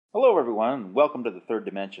Hello everyone, and welcome to the third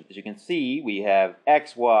dimension. As you can see, we have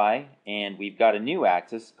X, Y, and we've got a new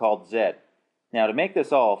axis called Z. Now to make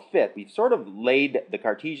this all fit, we've sort of laid the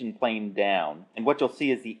Cartesian plane down, and what you'll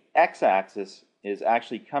see is the X-axis is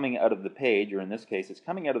actually coming out of the page, or in this case, it's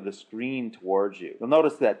coming out of the screen towards you. You'll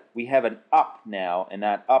notice that we have an up now, and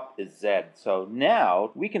that up is Z. So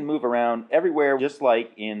now we can move around everywhere just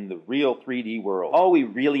like in the real 3D world. All we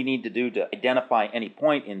really need to do to identify any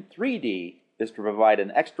point in 3D is to provide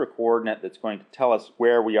an extra coordinate that's going to tell us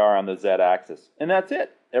where we are on the z-axis. And that's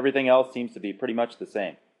it. Everything else seems to be pretty much the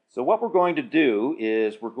same. So what we're going to do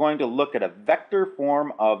is we're going to look at a vector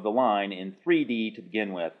form of the line in 3D to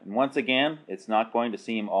begin with. And once again, it's not going to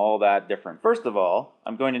seem all that different. First of all,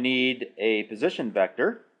 I'm going to need a position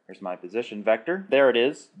vector. Here's my position vector. There it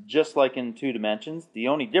is, just like in 2 dimensions. The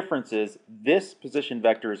only difference is this position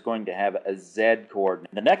vector is going to have a z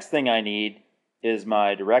coordinate. The next thing I need is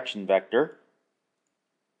my direction vector.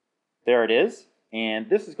 There it is, and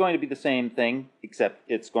this is going to be the same thing, except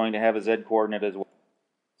it's going to have a z coordinate as well.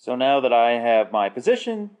 So now that I have my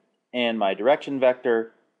position and my direction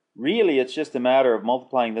vector, really it's just a matter of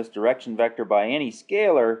multiplying this direction vector by any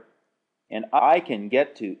scalar, and I can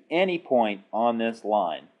get to any point on this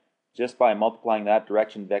line just by multiplying that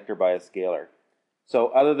direction vector by a scalar. So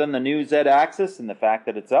other than the new z-axis and the fact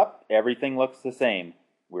that it's up, everything looks the same.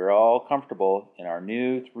 We're all comfortable in our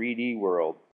new 3D world.